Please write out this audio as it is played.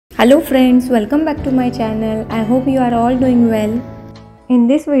Hello friends, welcome back to my channel. I hope you are all doing well. In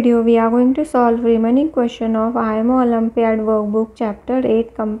this video, we are going to solve remaining question of IMO Olympiad workbook chapter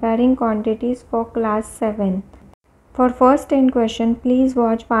 8 comparing quantities for class 7. For first 10 question, please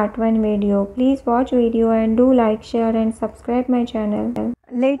watch part 1 video. Please watch video and do like, share and subscribe my channel.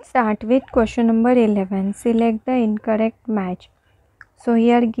 Let's start with question number 11. Select the incorrect match. So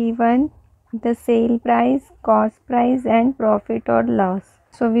here given the sale price, cost price and profit or loss.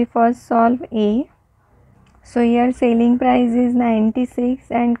 So we first solve A. So here selling price is 96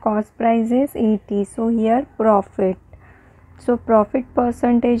 and cost price is 80. So here profit. So profit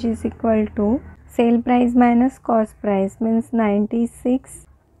percentage is equal to sale price minus cost price, means 96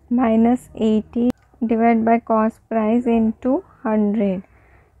 minus 80 divided by cost price into 100.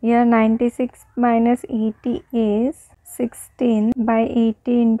 Here 96 minus 80 is 16 by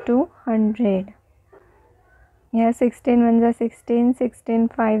 80 into 100. Here 16 ones are 16, 16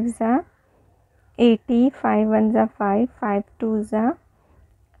 fives are 80, 5 ones are 5, 5 twos are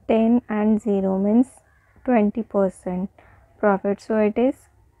 10 and 0 means 20% profit. So it is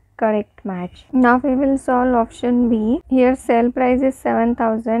correct match. Now we will solve option B. Here sale price is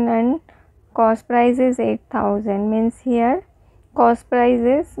 7,000 and cost price is 8,000, means here cost price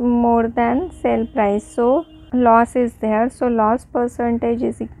is more than sale price, so loss is there. So loss percentage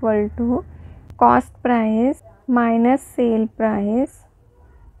is equal to cost price minus sale price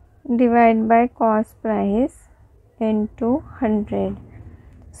divided by cost price into 100.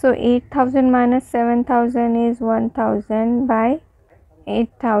 So 8,000 minus 7,000 is 1,000 by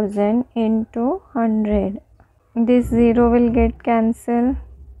 8,000 into 100. This 0 will get cancelled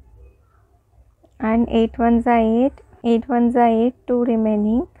and 8 ones are 8, 8 ones are 8, 2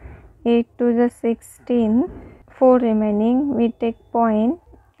 remaining, 8 twos are 16, 4 remaining, we take point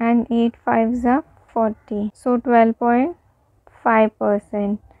and 8 fives are 40. So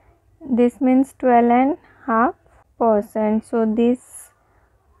 12.5%. This means 12.5%. So this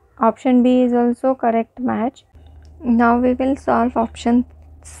option B is also correct match. Now we will solve option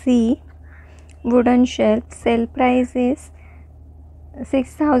C. Wooden shelf. Sale price is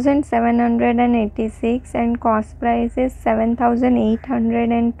 6,786 and cost price is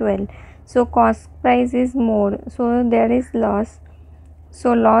 7,812. So cost price is more, so there is loss.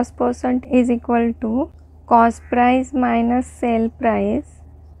 So loss percent is equal to cost price minus sale price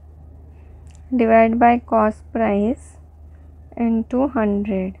divided by cost price into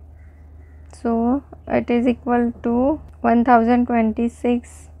 100. So it is equal to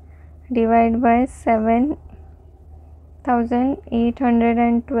 1026 divided by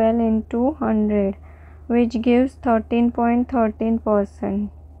 7,812 into 100, which gives 13.13%.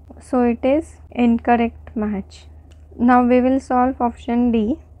 So it is incorrect match. Now we will solve option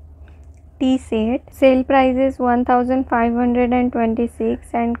D. Tea set. Sale price is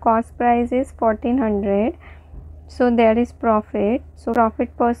 1,526 and cost price is 1,400. So there is profit. So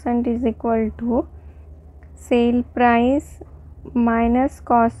profit percent is equal to sale price minus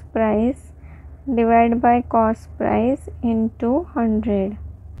cost price divided by cost price into 100.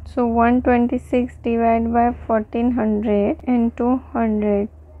 So 126 divided by 1,400 into 100.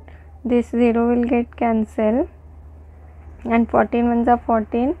 This 0 will get cancelled and 14 ones are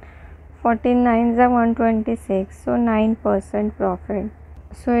 14, 14 nines are 126. So 9% profit.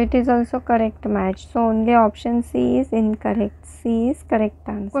 So it is also correct match. So only option C is incorrect. C is correct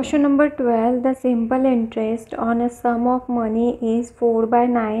answer. Question number 12. The simple interest on a sum of money is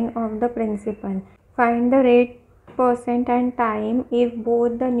 4/9 of the principal. Find the rate, percent and time if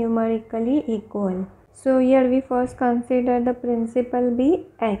both the numerically equal. So here we first consider the principal be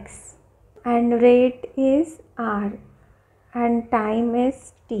X and rate is R and time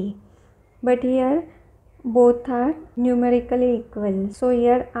is T. But here both are numerically equal. So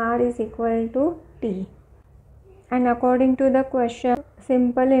here R is equal to T. And according to the question,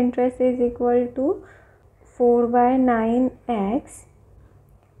 simple interest is equal to 4/9x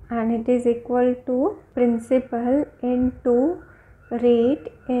and it is equal to principal into rate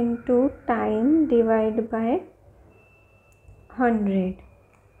into time divided by 100.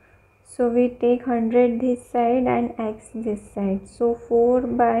 So we take 100 this side and x this side. So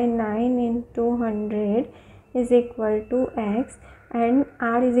 4/9 into 100 is equal to x and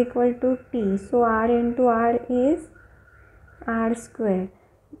R is equal to T. So R into R is R square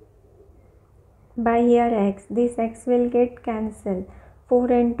by here x. This x will get cancelled.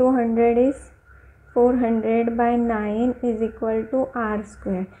 4 into 100 is 400 by 9 is equal to R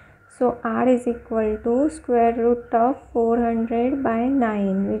square. So R is equal to square root of 400 by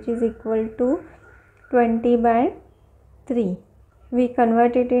 9, which is equal to 20/3. We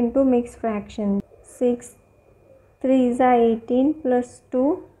convert it into mixed fraction. 6 3s are 18 plus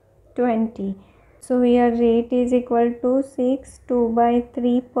 2 20. So here rate is equal to 6 2 by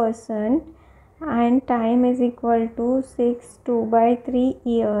 3% and time is equal to 6 2 by 3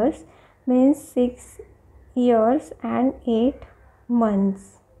 years, means 6 years and 8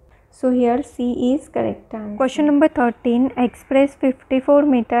 months. So here C is correct answer. Question number 13. Express 54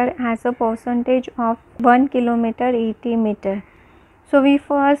 meter as a percentage of 1 kilometer 80 meter. So we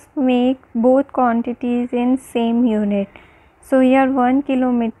first make both quantities in same unit. So here 1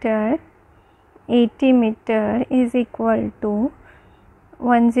 kilometer 80 meter is equal to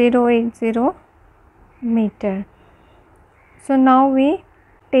 1080 meter. So now we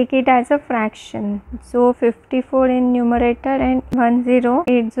take it as a fraction. So 54 in numerator and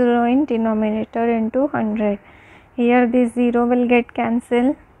 1080 in denominator into 100. Here this 0 will get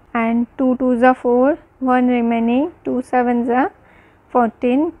cancelled and 2 2s are 4, 1 remaining, 2 7s are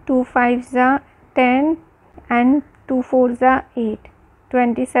 14, 2 5s are 10 and 2 4s are 8.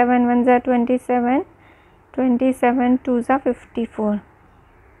 27 1s are 27, 27 2s are 54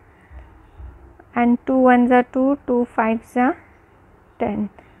 and 2 1s are 2, 2 5s are 10.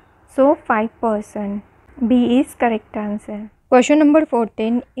 So 5%. B is correct answer. Question number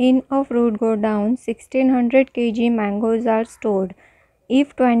 14. In a fruit go down, 1600 kg mangoes are stored.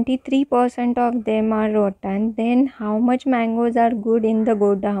 If 23% of them are rotten, then how much mangoes are good in the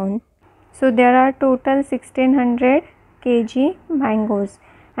go down? So there are total 1600 kg mangoes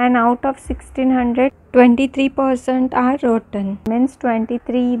and out of 1600, 23% are rotten, means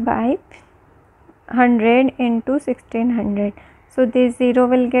 23 by 100 into 1600. So this 0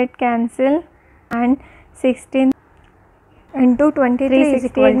 will get cancelled and 16 into 23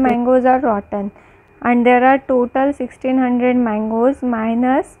 68 mangoes are rotten and there are total 1600 mangoes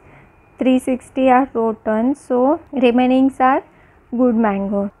minus 360 are rotten, so remainings are good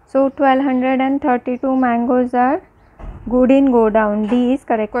mango. So 1232 mangoes are good in go down. D is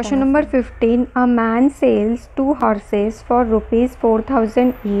correct. Question number 15. A man sells 2 horses for rupees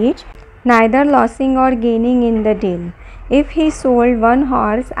 4000 each, neither losing or gaining in the deal. If he sold one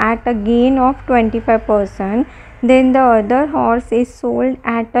horse at a gain of 25%, then the other horse is sold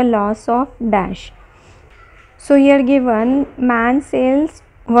at a loss of dash. So here given man sells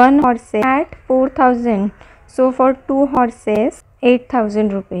one horse at 4000. So for 2 horses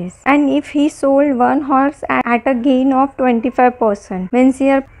 8000 rupees. And if he sold one horse at a gain of 25%, means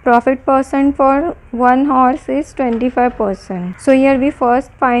here profit percent for one horse is 25%. So here we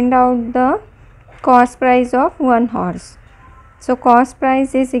first find out the cost price of one horse. So cost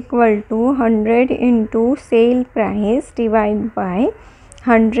price is equal to 100 into sale price divided by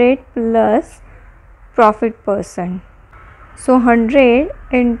 100 plus profit percent. So 100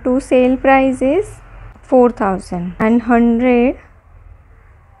 into sale price is 4000 and 100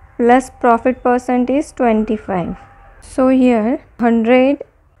 plus profit percent is 25. So here 100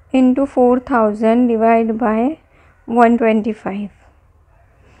 into 4000 divided by 125.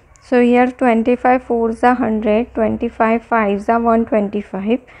 So here 25 4s are 100, 25 5s are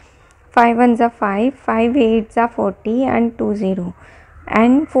 125, 5 1s are 5, 5 8s are 40 and 2 0.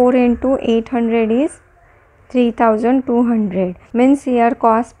 And 4 into 800 is 3200. Means here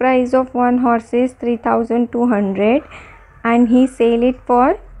cost price of one horse is 3200 and he sell it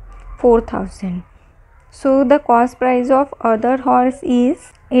for 4000. So the cost price of other horse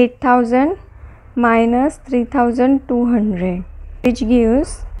is 8000 minus 3200, which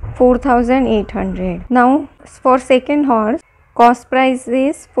gives 4800. Now for second horse, cost price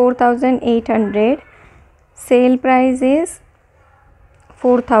is 4800, sale price is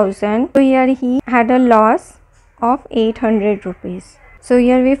 4000. So here he had a loss of 800 rupees. So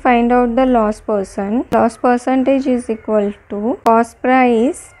here we find out the loss percent. Loss percentage is equal to cost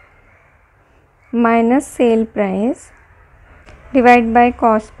price minus sale price divided by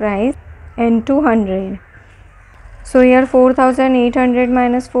cost price into 100. So here 4800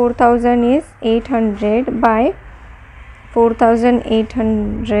 minus 4000 is 800 by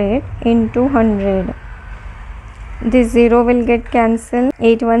 4800 into 100. This 0 will get cancelled.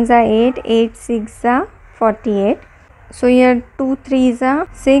 8 1s are 8, 8 6s are 48. So here 2 3s are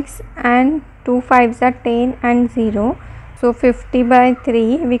 6 and 2 5s are 10 and 0. So 50 by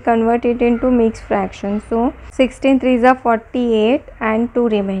 3 we convert it into mixed fraction. So 16 3s are 48 and 2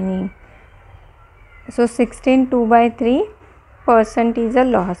 remaining. So 16 2 by 3% is a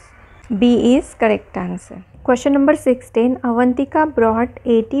loss. B is correct answer. Question number 16. Avantika brought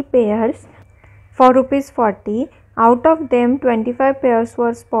 80 pairs for rupees 40. Out of them 25 pairs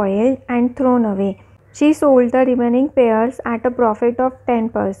were spoiled and thrown away. She sold the remaining pairs at a profit of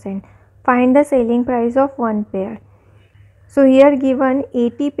 10%. Find the selling price of one pair. So here given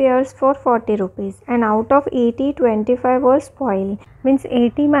 80 pairs for 40 rupees, and out of 80, 25 were spoiled. Means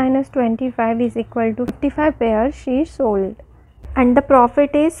 80 minus 25 is equal to 55 pairs she sold, and the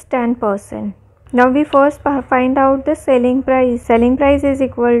profit is 10%. Now we first find out the selling price. Selling price is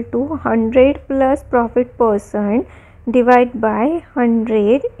equal to 100 plus profit percent divided by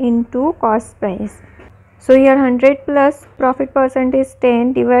 100 into cost price. So here 100 plus profit percent is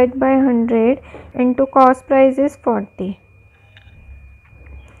 10 divided by 100 into cost price is 40.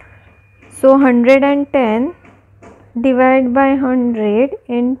 So 110 divided by 100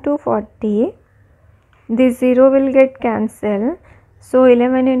 into 40. This 0 will get cancelled. So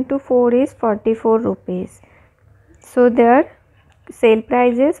 11 into 4 is 44 rupees. So their sale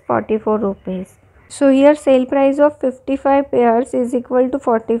price is 44 rupees. So here sale price of 55 pairs is equal to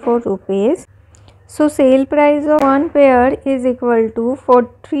 44 rupees. So sale price of one pair is equal to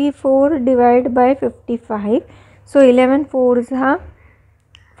 44 divided by 55. So 11 4s are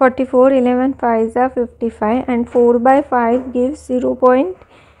 44, 11 5s are 55, and 4 by 5 gives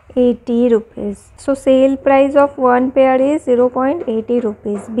 0.80 rupees. So sale price of one pair is 0.80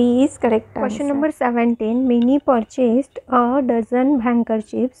 rupees. B is correct answer. Question number 17. Minnie purchased a dozen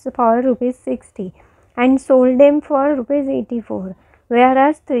handkerchiefs for rupees 60 and sold them for rupees 84.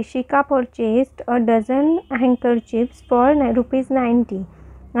 Whereas Trishika purchased a dozen handkerchiefs for rupees 90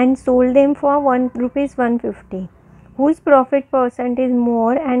 and sold them for rupees 150. Whose profit percent is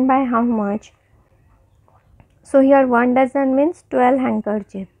more and by how much? So here 1 dozen means 12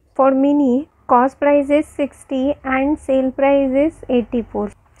 handkerchiefs. For Minnie, cost price is 60 and sale price is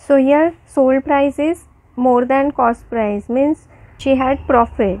 84. So here sold price is more than cost price, means she had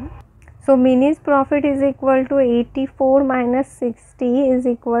profit. So Minnie's profit is equal to 84 minus 60 is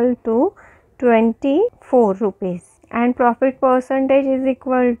equal to 24 rupees, and profit percentage is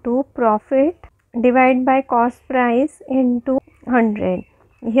equal to profit divided by cost price into 100.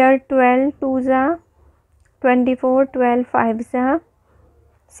 Here 12 2s are 24, 12 5s are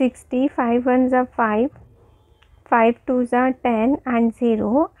 60, 5 1s are 5, 5 2s are 10 and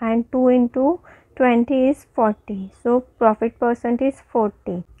 0, and 2 into 20 is 40. So profit percent is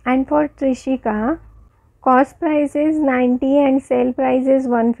 40. And for Trishika, cost price is 90 and sale price is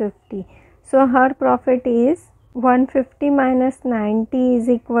 150. So her profit is 150 minus 90 is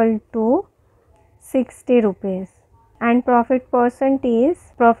equal to 60 rupees, and profit percent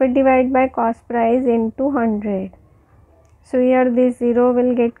is profit divided by cost price into 100. So here this 0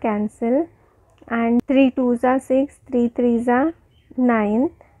 will get cancelled, and 3 2s are 6, 3 3s are 9,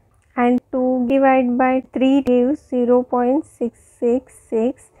 and 2 divided by 3 gives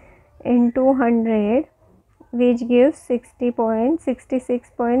 0.666 into 100, which gives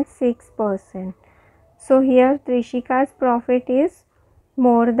 66.6%. So here Trishika's profit is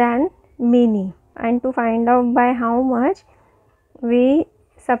more than Minnie, and to find out by how much, we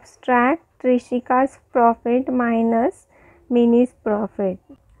subtract Trishika's profit minus Minnie's profit.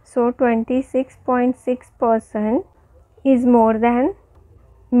 So 26.6% is more than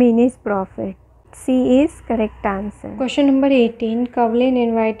Minnie's profit. C is correct answer. Question number 18. Kavlin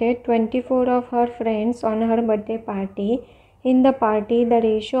invited 24 of her friends on her birthday party. In the party, the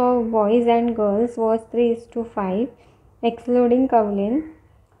ratio of boys and girls was 3:5, excluding Kavlin.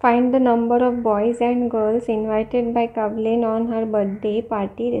 Find the number of boys and girls invited by Kavlin on her birthday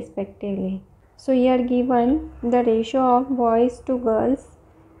party respectively. So here given the ratio of boys to girls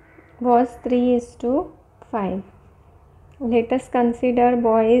was 3:5. Let us consider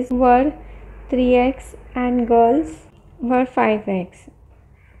boys were 3x and girls were 5x,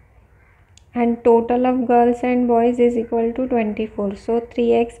 and total of girls and boys is equal to 24. So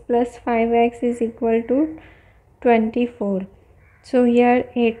 3x plus 5x is equal to 24. So here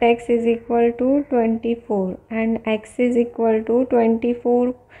 8x is equal to 24 and x is equal to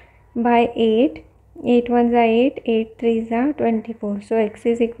 24 by 8. 8 1s are 8, 8 3s are 24. So x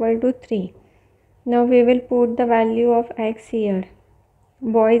is equal to 3. Now we will put the value of x here.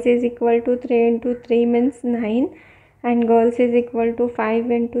 Boys is equal to 3 into 3 means 9, and girls is equal to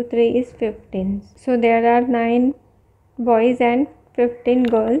 5 into 3 is 15. So there are 9 boys and 15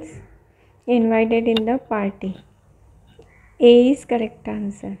 girls invited in the party. A is correct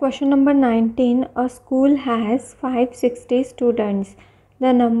answer. Question number 19. A school has 560 students.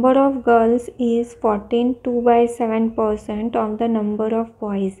 The number of girls is 14, 2 by 7% of the number of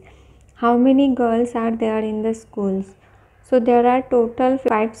boys. How many girls are there in the schools? So there are total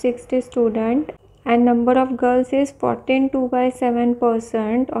 560 students, and number of girls is 14, 2 by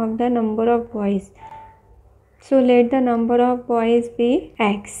 7% of the number of boys. So let the number of boys be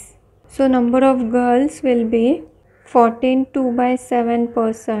x. So number of girls will be 14, 2 by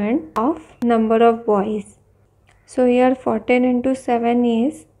 7% of number of boys. So here 14 into 7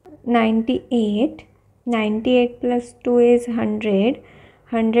 is 98. 98 plus 2 is 100.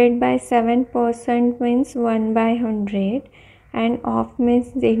 100 by 7% means 1 by 100. And off means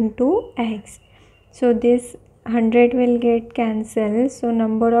into x. So this 100 will get cancelled. So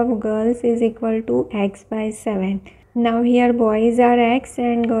number of girls is equal to x by 7. Now here boys are x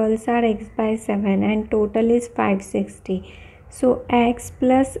and girls are x by 7 and total is 560. So x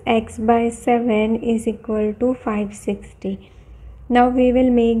plus x by 7 is equal to 560. Now we will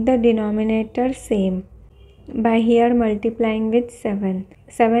make the denominator same by here multiplying with 7.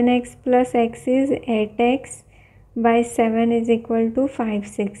 7x plus x is 8x by 7 is equal to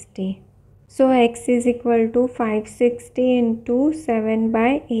 560. So x is equal to 560 into 7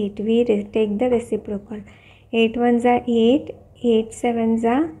 by 8. We take the reciprocal. 8 ones are 8, 8 sevens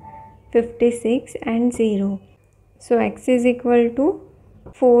are 56 and 0. So x is equal to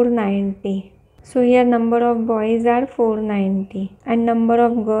 490. So here number of boys are 490 and number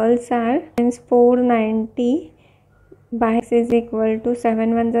of girls are 490 by x is equal to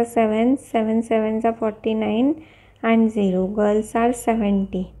 7 ones are 7, 7 sevens are 49 and 0. Girls are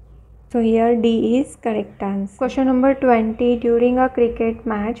 70. So here D is correct answer. Question number 20. During a cricket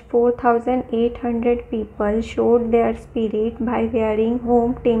match, 4,800 people showed their spirit by wearing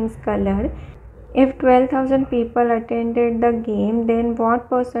home team's color. If 12,000 people attended the game, then what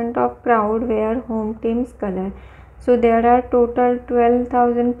percent of crowd wear home team's color? So there are total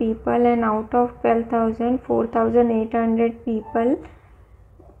 12,000 people and out of 12,000, 4,800 people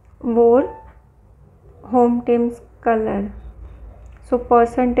wore home team's color. So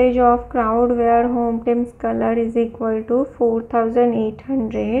percentage of crowd wear home team's color is equal to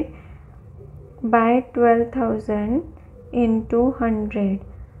 4,800 by 12,000 into 100.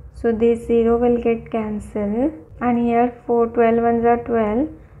 So this 0 will get cancelled and here 12 ones are 12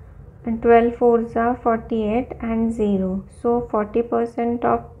 and 12 fours are 48 and 0. So 40%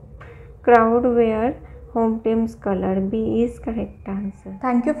 of crowd wear home team's color. B is correct answer.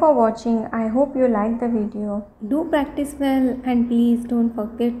 Thank you for watching. I hope you liked the video. Do practice well and please don't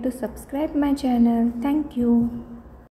forget to subscribe my channel. Thank you.